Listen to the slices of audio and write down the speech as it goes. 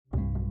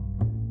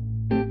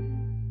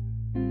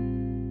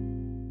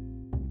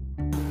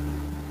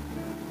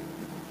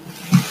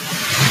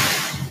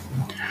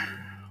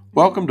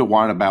Welcome to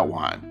Wine About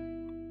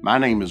Wine. My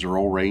name is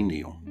Earl Ray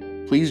Neal.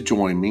 Please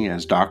join me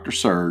as Dr.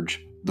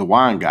 Serge, the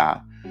wine guy,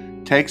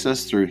 takes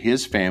us through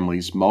his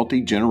family's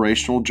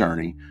multi-generational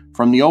journey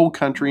from the old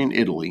country in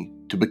Italy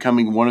to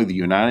becoming one of the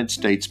United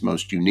States'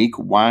 most unique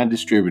wine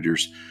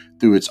distributors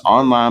through its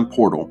online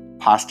portal,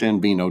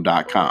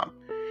 pastaandvino.com.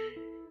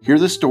 Hear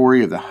the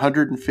story of the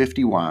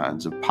 150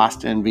 wines of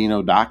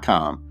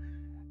pastaandvino.com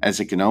as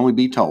it can only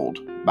be told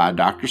by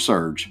Dr.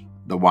 Serge,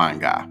 the wine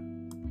guy.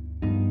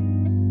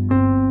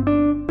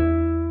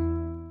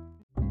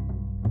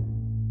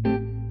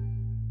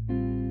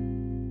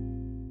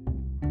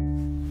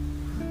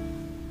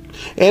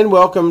 And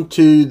welcome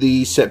to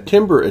the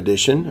September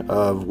edition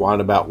of Wine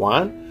About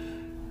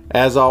Wine.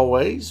 As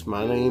always,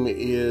 my name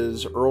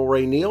is Earl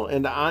Ray Neal,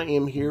 and I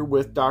am here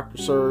with Dr.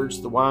 Serge,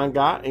 the wine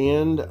guy,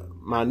 and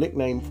my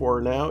nickname for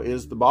her now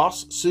is the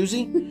boss,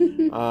 Susie.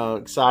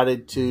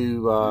 Excited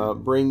to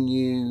bring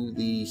you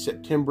the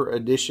September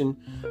edition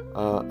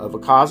of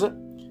Acaza.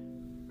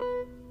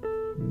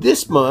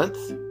 This month,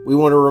 we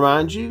want to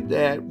remind you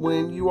that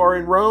when you are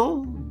in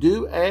Rome,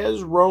 do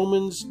as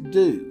Romans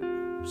do.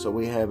 So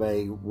we have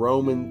a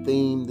Roman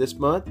theme this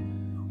month.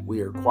 We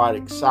are quite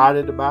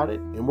excited about it,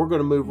 and we're going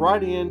to move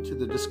right into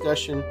the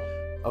discussion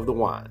of the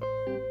wine.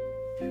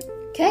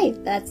 Okay,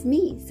 that's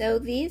me. So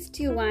these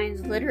two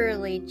wines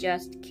literally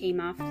just came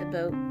off the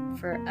boat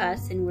for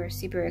us, and we're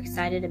super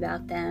excited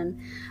about them.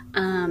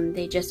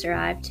 They just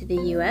arrived to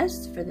the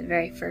U.S. for the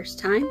very first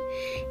time,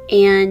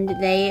 and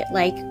they,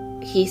 like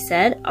he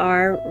said,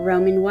 are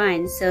Roman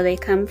wines. So they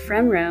come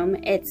from Rome.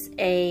 It's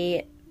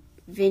a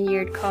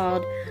vineyard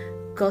called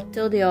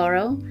Gotto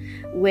d'Oro,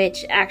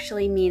 which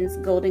actually means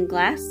golden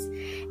glass,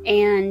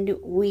 and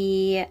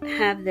we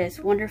have this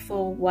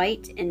wonderful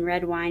white and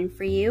red wine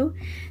for you.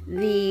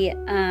 The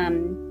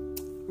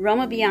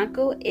Roma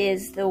Bianco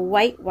is the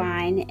white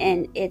wine,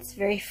 and it's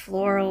very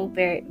floral,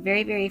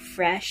 very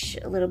fresh,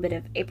 a little bit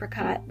of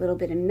apricot, a little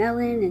bit of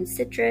melon and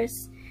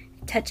citrus,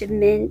 a touch of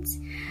mint,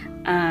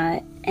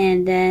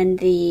 and then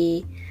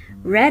the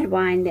red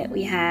wine that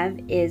we have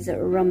is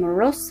Roma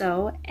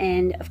Rosso,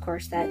 and of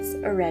course that's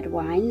a red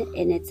wine,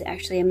 and it's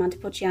actually a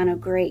Montepulciano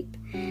grape,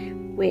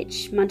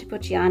 which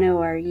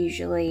Montepulciano are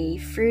usually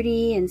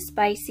fruity and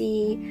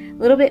spicy, a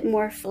little bit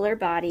more fuller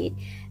bodied.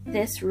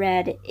 This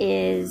red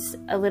is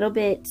a little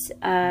bit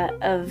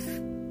of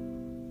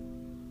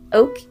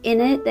oak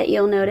in it that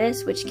you'll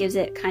notice, which gives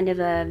it kind of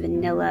a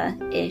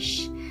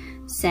vanilla-ish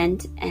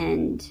scent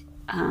and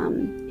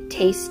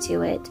taste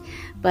to it,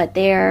 but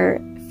they're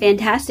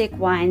fantastic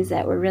wines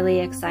that we're really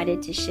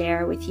excited to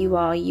share with you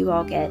all. You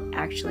all get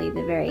actually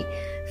the very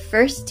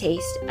first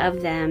taste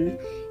of them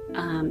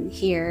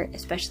here,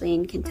 especially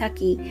in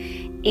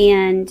Kentucky.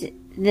 And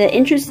the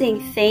interesting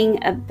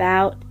thing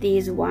about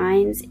these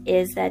wines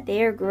is that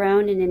they are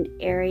grown in an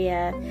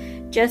area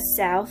just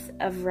south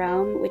of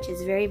Rome, which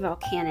is very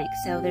volcanic.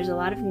 So there's a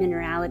lot of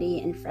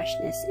minerality and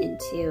freshness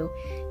into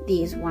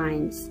these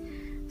wines.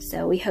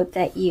 So we hope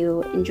that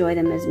you enjoy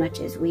them as much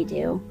as we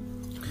do.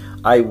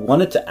 I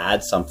wanted to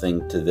add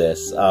something to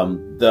this.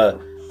 The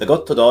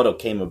Gotto d'Oro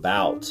came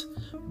about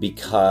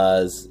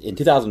because in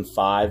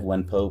 2005,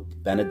 when Pope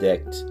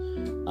Benedict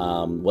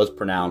was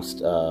pronounced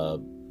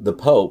the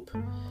Pope,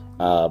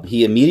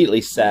 he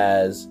immediately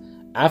says,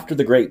 "After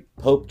the great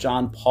Pope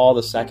John Paul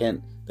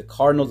II, the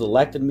cardinals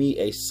elected me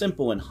a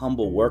simple and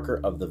humble worker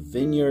of the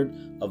vineyard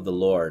of the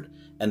Lord."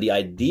 And the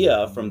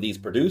idea from these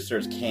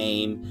producers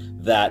came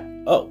that,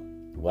 oh,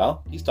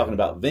 well, he's talking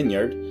about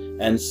vineyard,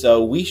 and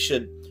so we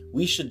should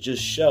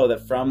just show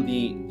that from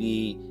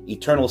the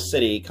eternal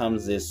city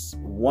comes this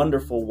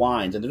wonderful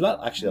wines. And there's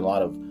not actually a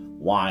lot of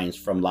wines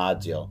from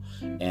Lazio.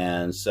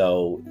 And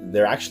so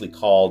they're actually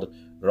called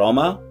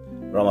Roma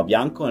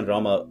Bianco, and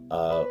Roma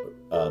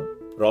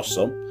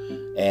Rosso.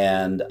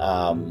 And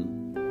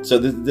so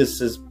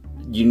this is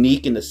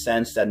unique in the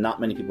sense that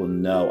not many people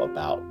know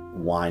about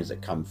wines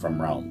that come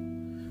from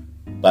Rome.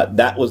 But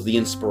that was the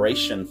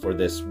inspiration for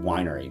this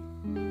winery.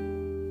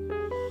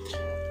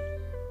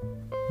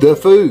 The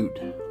food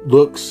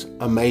looks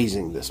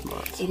amazing this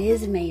month. It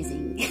is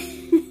amazing.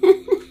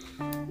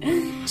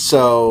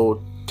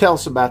 So tell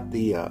us about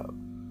the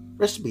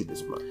recipe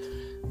this month.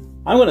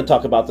 I'm going to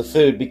talk about the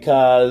food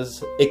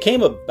because it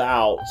came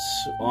about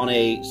on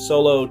a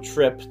solo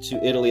trip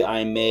to Italy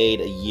I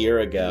made a year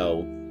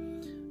ago.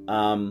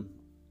 I'm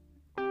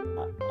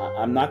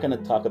not going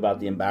to talk about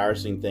the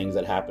embarrassing things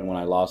that happened when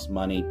I lost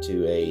money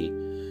to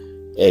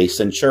a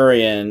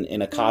centurion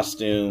in a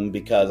costume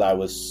because I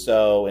was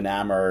so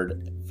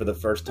enamored for the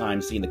first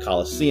time seeing the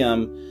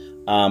Colosseum,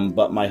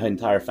 but my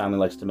entire family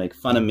likes to make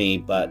fun of me.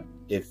 But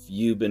if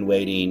you've been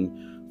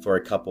waiting for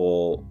a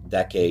couple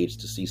decades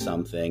to see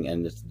something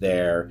and it's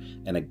there,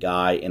 and a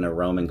guy in a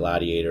Roman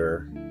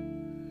gladiator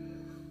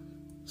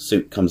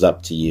suit comes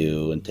up to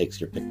you and takes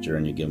your picture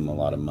and you give him a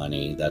lot of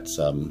money, that's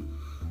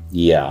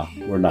yeah,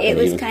 we're not. It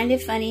was kind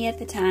of funny at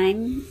the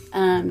time,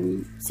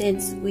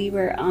 since we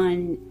were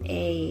on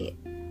a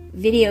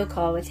video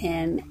call with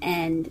him,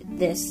 and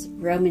this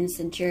Roman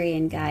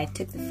centurion guy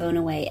took the phone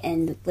away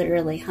and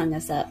literally hung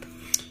us up.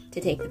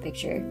 to take the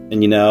picture.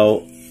 And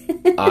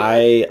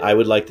I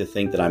would like to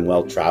think that I'm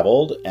well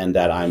traveled and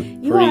that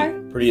I'm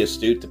pretty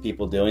astute to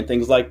people doing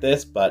things like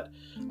this, but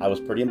I was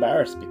pretty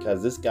embarrassed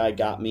because this guy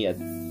got me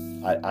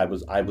I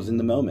was in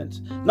the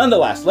moment.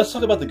 Nonetheless, let's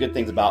talk about the good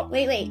things about.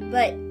 Wait,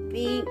 but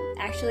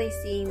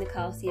seeing the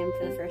Colosseum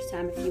for the first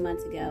time a few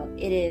months ago,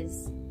 it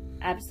is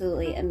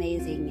absolutely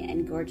amazing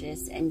and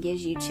gorgeous and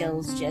gives you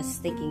chills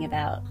just thinking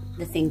about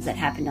the things that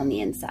happened on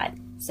the inside.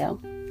 So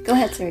go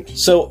ahead, Serge.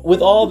 So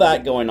with all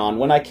that going on,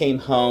 when I came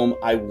home,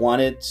 I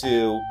wanted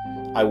to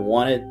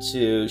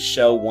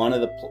show one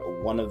of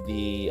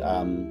the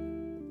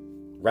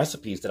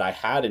recipes that I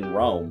had in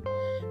Rome,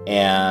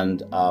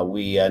 and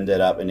we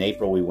ended up in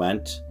April. We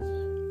went,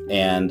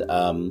 and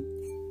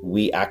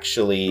we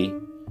actually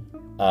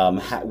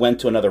went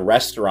to another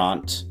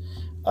restaurant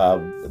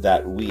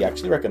that we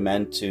actually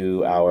recommend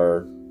to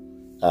our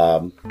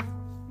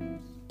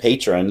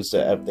patrons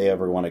if they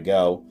ever want to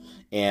go.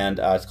 And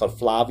it's called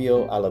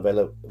Flavio alla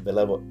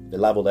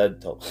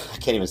Villavolletto. I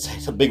can't even say it.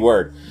 It's a big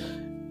word.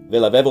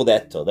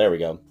 Villavolletto. There we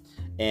go.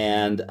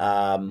 And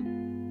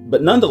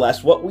but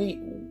nonetheless,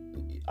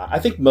 I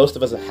think most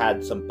of us have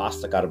had some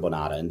pasta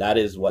carbonara, and that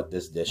is what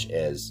this dish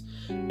is.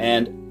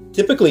 And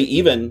typically,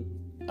 even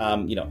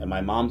and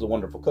my mom's a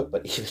wonderful cook,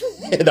 but even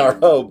in our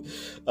home,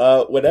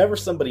 whenever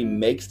somebody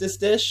makes this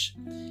dish,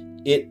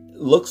 it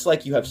looks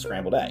like you have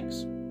scrambled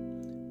eggs.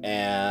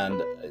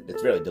 And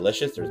it's really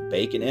delicious. There's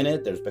bacon in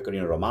it. There's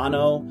pecorino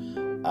romano.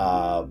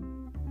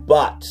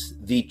 But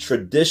the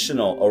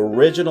traditional,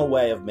 original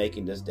way of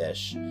making this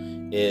dish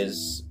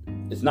is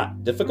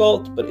not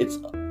difficult, but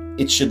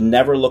it should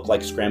never look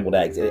like scrambled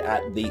eggs.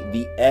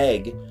 The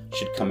egg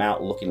should come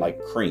out looking like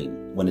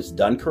cream. When it's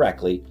done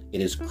correctly,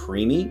 it is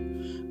creamy,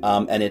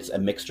 and it's a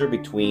mixture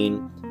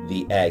between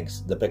the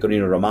eggs, the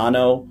pecorino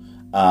romano,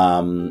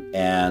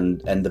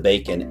 and the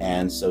bacon,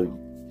 and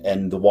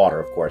the water,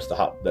 of course.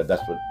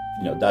 That's what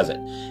does it.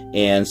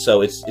 And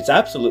so it's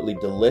absolutely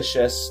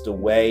delicious the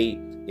way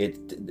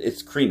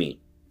it's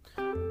creamy.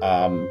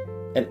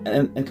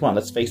 And come on,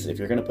 let's face it, if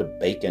you're going to put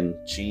bacon,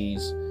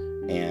 cheese,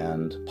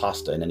 and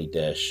pasta in any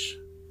dish,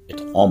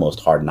 it's almost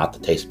hard not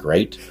to taste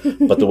great.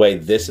 But the way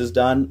this is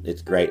done,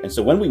 it's great. And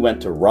so when we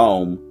went to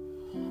Rome,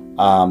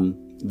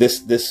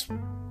 this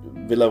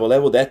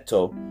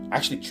Villavolletto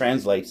actually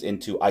translates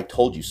into "I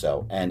told you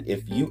so." And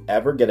if you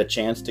ever get a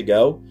chance to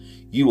go,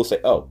 you will say,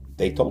 "Oh,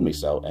 they told me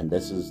so." And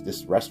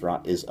this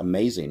restaurant is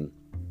amazing.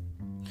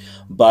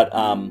 But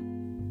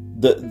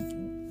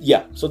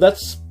so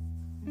that's.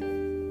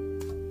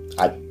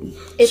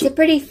 It's a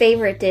pretty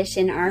favorite dish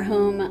in our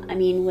home. I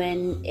mean,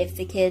 if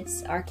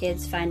our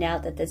kids find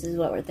out that this is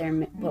what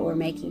we're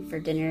making for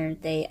dinner,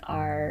 they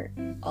are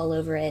all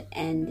over it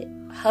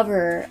and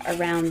hover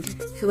around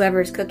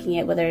whoever's cooking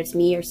it, whether it's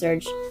me or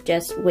Serge,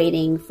 just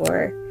waiting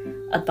for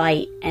a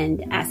bite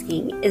and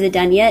asking, "Is it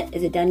done yet?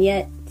 Is it done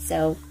yet?"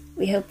 So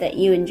we hope that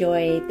you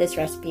enjoy this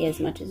recipe as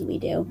much as we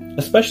do,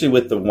 especially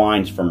with the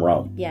wines from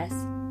Rome. Yes.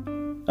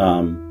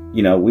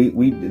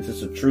 This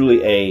is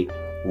truly a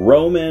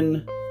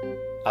Roman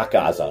a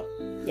casa.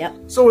 Yep.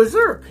 So is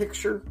there a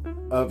picture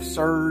of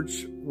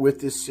Serge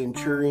with this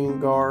Centurion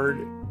guard?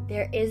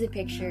 There is a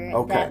picture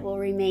that will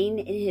remain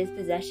in his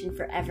possession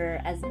forever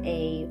as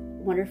a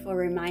wonderful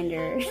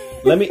reminder.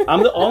 All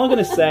I'm going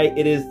to say,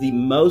 it is the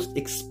most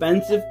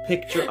expensive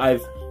picture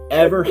I've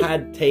ever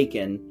had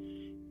taken.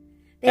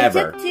 They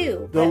took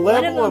two. The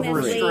level of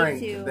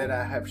restraint that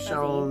I have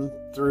shown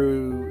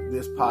through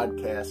this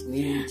podcast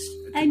needs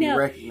to be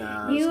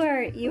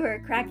recognized. You are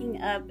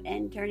cracking up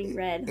and turning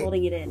red,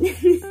 holding it in.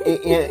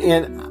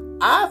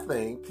 and I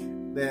think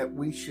that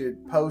we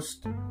should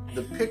post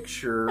the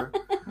picture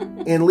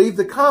and leave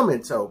the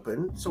comments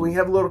open so we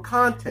have a little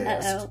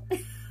contest.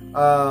 Kind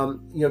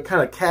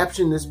of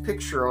caption this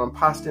picture on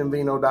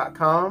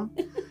pastaandvino.com,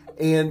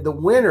 and the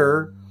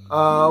winner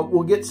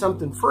will get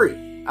something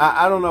free.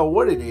 I don't know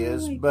what it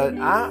is, but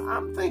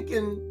I'm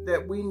thinking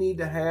that we need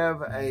to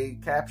have a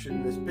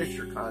caption this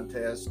picture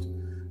contest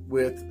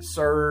with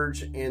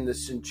Serge and the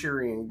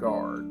Centurion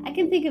Guard. I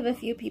can think of a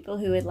few people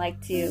who would like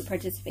to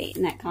participate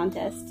in that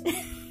contest.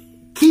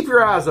 Keep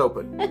your eyes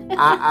open.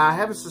 I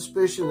have a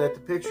suspicion that the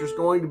picture is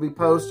going to be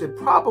posted,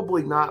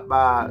 probably not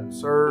by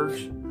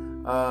Serge,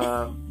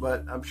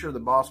 but I'm sure the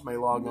boss may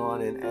log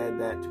on and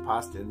add that to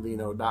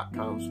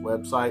pastaandvino.com's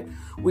website.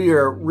 We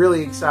are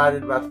really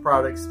excited about the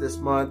products this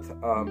month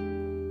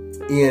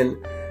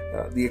in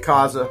the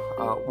Acaza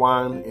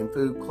Wine and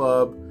Food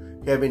Club.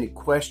 If you have any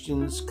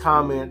questions,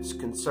 comments,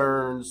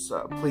 concerns,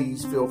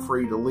 please feel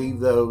free to leave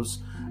those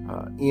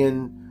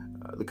in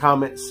the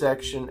comments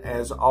section.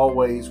 As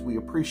always, we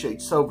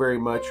appreciate so very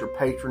much your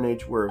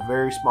patronage. We're a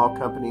very small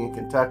company in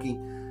Kentucky,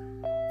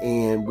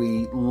 and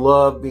we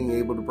love being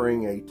able to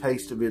bring a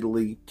taste of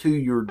Italy to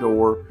your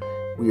door.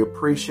 We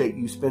appreciate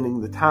you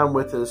spending the time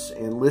with us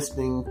and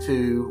listening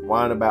to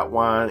Wine About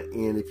Wine.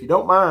 And if you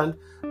don't mind,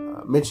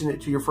 mention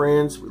it to your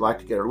friends. We'd like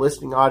to get our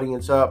listening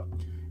audience up.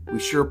 We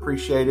sure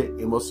appreciate it,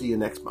 and we'll see you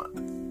next month.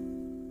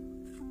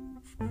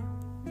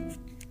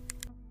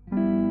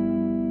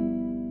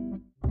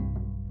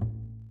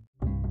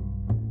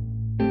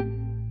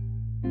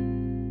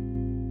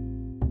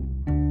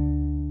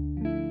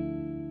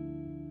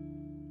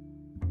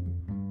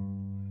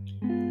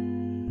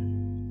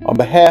 On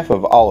behalf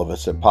of all of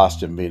us at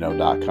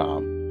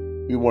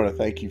PastaandVino.com, we want to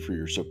thank you for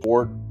your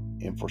support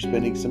and for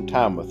spending some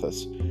time with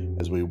us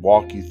as we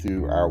walk you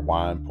through our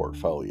wine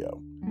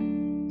portfolio.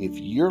 If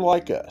you're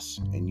like us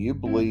and you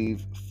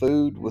believe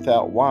food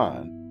without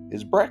wine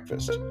is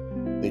breakfast,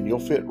 then you'll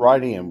fit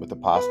right in with the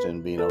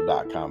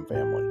PastaandVino.com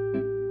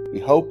family. We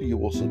hope you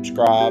will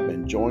subscribe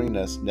and join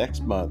us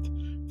next month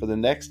for the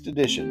next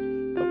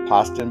edition of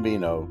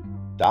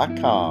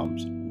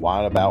PastaandVino.com's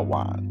Wine About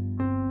Wine.